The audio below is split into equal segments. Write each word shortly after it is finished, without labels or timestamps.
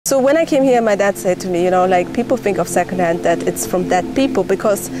So when I came here, my dad said to me, you know, like people think of secondhand that it's from dead people,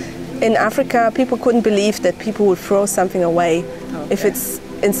 because in Africa people couldn't believe that people would throw something away if it's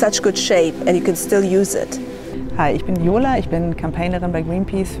in such good shape and you can still use it. Hi, ich bin Viola, ich bin Campaignerin bei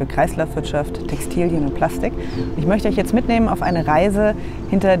Greenpeace für Kreislaufwirtschaft, Textilien und Plastik. Ich möchte euch jetzt mitnehmen auf eine Reise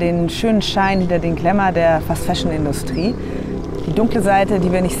hinter den schönen Schein, hinter den Glamour der Fast Fashion Industrie. Die dunkle Seite,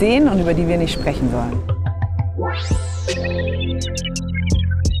 die wir nicht sehen und über die wir nicht sprechen sollen.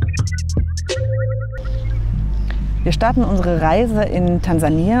 Wir starten unsere Reise in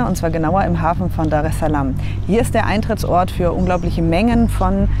Tansania, und zwar genauer im Hafen von Dar es Salaam. Hier ist der Eintrittsort für unglaubliche Mengen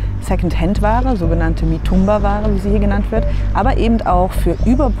von Second-Hand-Ware, sogenannte Mitumba-Ware, wie sie hier genannt wird, aber eben auch für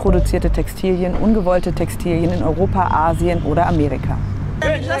überproduzierte Textilien, ungewollte Textilien in Europa, Asien oder Amerika.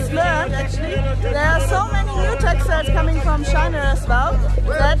 I just learned actually there are so many new textiles coming from China as well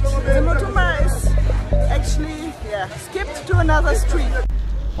that the mitumba is actually skipped to another street.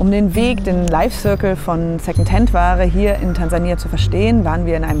 Um den Weg, den Life-Circle von Second-Hand-Ware hier in Tansania zu verstehen, waren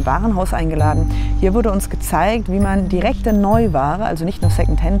wir in einem Warenhaus eingeladen. Hier wurde uns gezeigt, wie man direkte Neuware, also nicht nur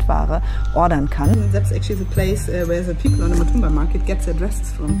Second-Hand-Ware, ordern kann. That's actually the place where the people on the mitumba market get their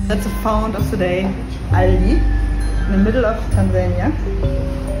dresses from. That's a found of the day, Aldi, in the middle of Tanzania,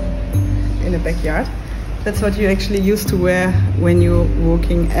 in a backyard. That's what you actually used to wear when you're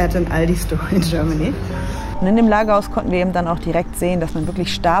working at an Aldi store in Germany. Und in dem Lagerhaus konnten wir eben dann auch direkt sehen, dass man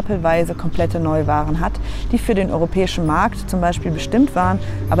wirklich stapelweise komplette Neuwaren hat, die für den europäischen Markt zum Beispiel bestimmt waren,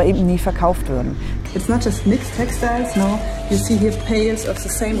 aber eben nie verkauft würden. It's not just mixed textiles, no. You see here pails of the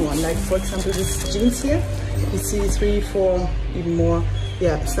same one, like for example this jeans here. You see 3, 4, even more,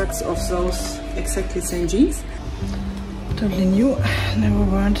 sacks of those exactly same jeans. Totally new, never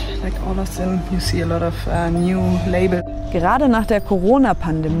worn like all of them. You see a lot of new labels. Gerade nach der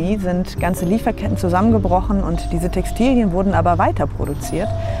Corona-Pandemie sind ganze Lieferketten zusammengebrochen und diese Textilien wurden aber weiter produziert.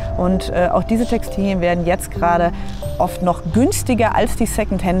 Und auch diese Textilien werden jetzt gerade oft noch günstiger als die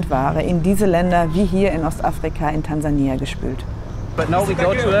Second-Hand-Ware in diese Länder wie hier in Ostafrika, in Tansania gespült. But now we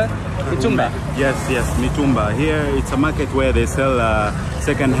go to mitumba. Yes, mitumba. Here it's a market where they sell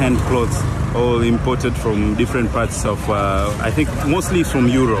second-hand clothes, all imported from different parts of, I think mostly from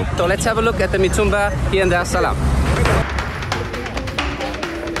Europe. So let's have a look at the mitumba here in Dar es Salaam.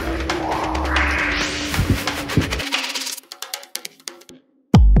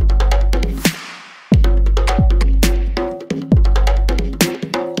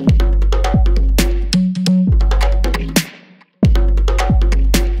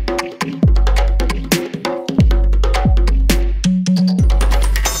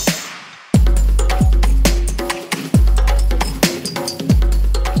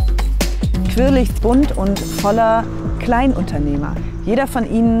 Quirlig, bunt und voller Kleinunternehmer. Jeder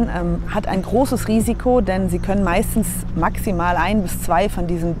von ihnen hat ein großes Risiko, denn sie können meistens maximal 1 bis 2 von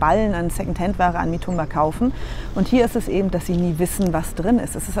diesen Ballen an Second-Hand-Ware an Mitumba kaufen. Und hier ist es eben, dass sie nie wissen, was drin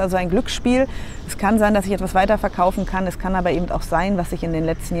ist. Es ist also ein Glücksspiel. Es kann sein, dass ich etwas weiterverkaufen kann. Es kann aber eben auch sein, was sich in den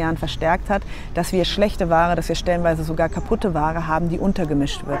letzten Jahren verstärkt hat, dass wir schlechte Ware, dass wir stellenweise sogar kaputte Ware haben, die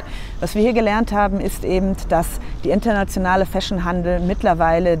untergemischt wird. Was wir hier gelernt haben, ist eben, dass die internationale Fashionhandel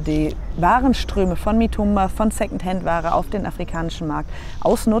mittlerweile die Warenströme von Mitumba, von Second-Hand-Ware auf den afrikanischen Markt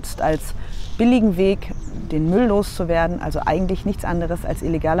ausnutzt als billigen Weg, den Müll loszuwerden, also eigentlich nichts anderes als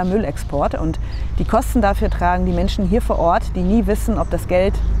illegaler Müllexport. Und die Kosten dafür tragen die Menschen hier vor Ort, die nie wissen, ob das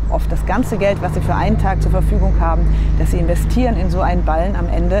Geld, auf das ganze Geld, was sie für einen Tag zur Verfügung haben, das sie investieren in so einen Ballen am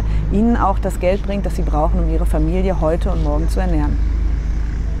Ende, ihnen auch das Geld bringt, das sie brauchen, um ihre Familie heute und morgen zu ernähren.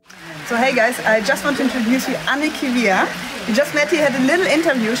 So hey guys, I just want to introduce you Anne Kiwia. We just met here, had a little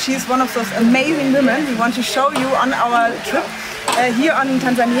interview. She's one of those amazing women we want to show you on our trip here on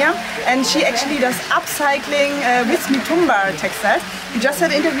Tanzania. And she actually does upcycling with mitumba textiles. We just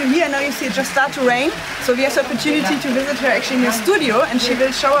had an interview here, and now you see it just start to rain. So we have the opportunity to visit her actually in her studio, and she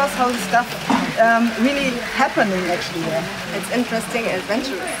will show us how the stuff really happening actually here. It's interesting and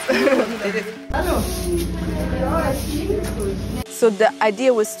adventurous. Hello. So the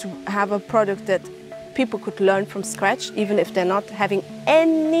idea was to have a product that people could learn from scratch, even if they're not having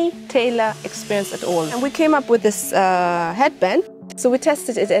any tailor experience at all. And we came up with this headband. So we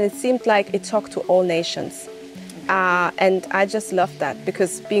tested it, and it seemed like it talked to all nations. And I just loved that,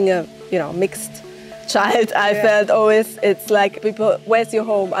 because being a mixed child, I felt always it's like people, where's your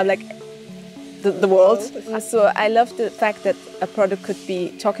home? I'm like, the world. So I loved the fact that a product could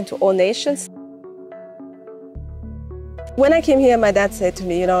be talking to all nations. When I came here, my dad said to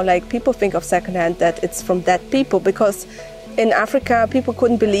me, you know, like people think of secondhand that it's from dead people, because in Africa people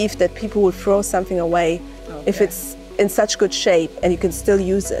couldn't believe that people would throw something away if it's in such good shape and you can still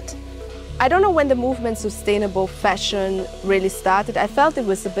use it. I don't know when the movement sustainable fashion really started. I felt it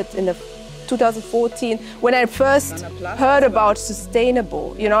was a bit in the 2014 when I first heard about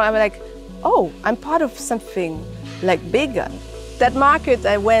sustainable. You know, I'm like, oh, I'm part of something like bigger. That market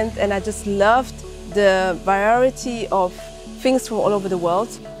I went and I just loved the variety of things from all over the world.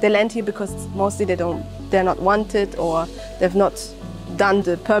 They land here because mostly they're not wanted or they've not done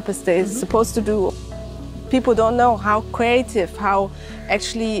the purpose they're supposed to do. People don't know how creative, how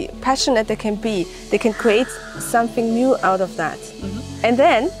actually passionate they can be. They can create something new out of that. And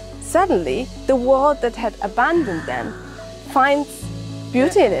then suddenly the world that had abandoned them finds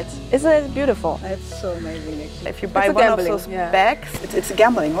beauty in it. Isn't it beautiful? It's so amazing actually. If you buy one of those bags, it's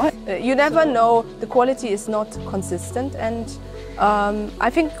gambling, right? You never know, the quality is not consistent, and I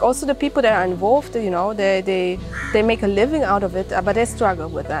think also the people that are involved, you know, they make a living out of it, but they struggle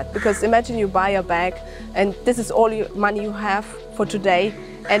with that. Because imagine you buy a bag and this is all money you have for today,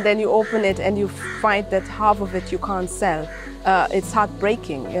 and then you open it and you find that half of it you can't sell. It's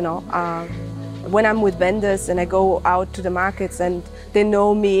heartbreaking, you know. When I'm with vendors and I go out to the markets and they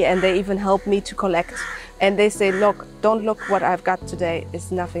know me and they even help me to collect, and they say, look, don't look what I've got today,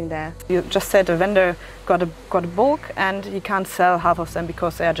 there's nothing there. You just said a vendor got a bulk and you can't sell half of them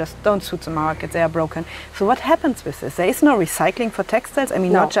because they don't suit the market, they are broken. So what happens with this? There is no recycling for textiles? I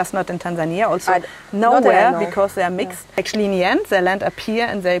mean, not in Tanzania, also nowhere, because they are mixed. Yeah. Actually, in the end, they land up here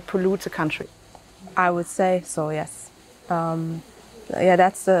and they pollute the country. I would say so, yes. Yeah,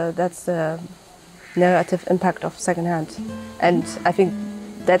 that's the narrative impact of secondhand. And I think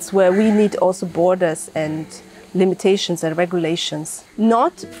that's where we need also borders and limitations and regulations,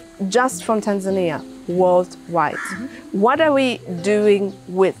 not just from Tanzania, worldwide. What are we doing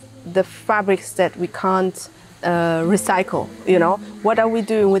with the fabrics that we can't recycle, you know? What are we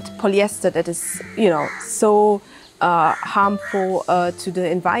doing with polyester that is, you know, so harmful to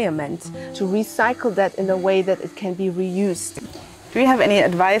the environment? To recycle that in a way that it can be reused. Do you have any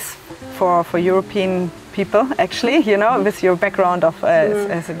advice for European people, actually, you know, with your background of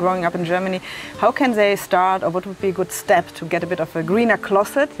as growing up in Germany? How can they start, or what would be a good step to get a bit of a greener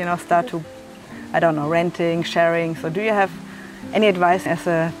closet, you know, start to, I don't know, renting, sharing? So do you have any advice as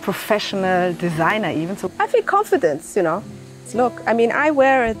a professional designer even? So I feel confidence, you know. Look, I mean, I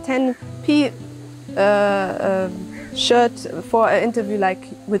wear a 10p shirt for an interview like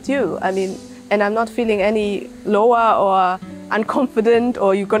with you. I mean, and I'm not feeling any lower or unconfident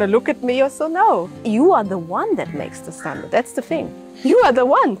or you're gonna look at me or so. No, you are the one that makes the standard. That's the thing. You are the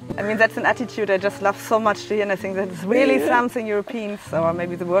one. I mean, that's an attitude I just love so much to hear, and I think that's really something Europeans or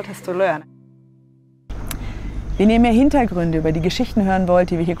maybe the world has to learn. Wenn ihr mehr Hintergründe über die Geschichten hören wollt,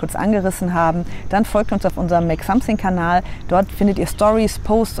 die wir hier kurz angerissen haben, dann folgt uns auf unserem Make Something-Kanal. Dort findet ihr Stories,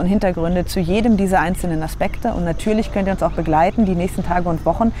 Posts und Hintergründe zu jedem dieser einzelnen Aspekte. Und natürlich könnt ihr uns auch begleiten die nächsten Tage und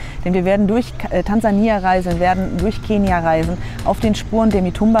Wochen, denn wir werden durch Tansania reisen, werden durch Kenia reisen, auf den Spuren der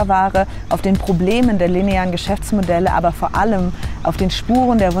Mitumba-Ware, auf den Problemen der linearen Geschäftsmodelle, aber vor allem auf den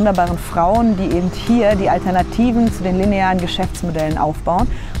Spuren der wunderbaren Frauen, die eben hier die Alternativen zu den linearen Geschäftsmodellen aufbauen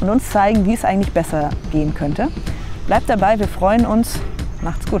und uns zeigen, wie es eigentlich besser gehen könnte. Bleibt dabei, wir freuen uns.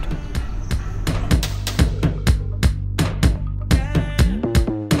 Macht's gut.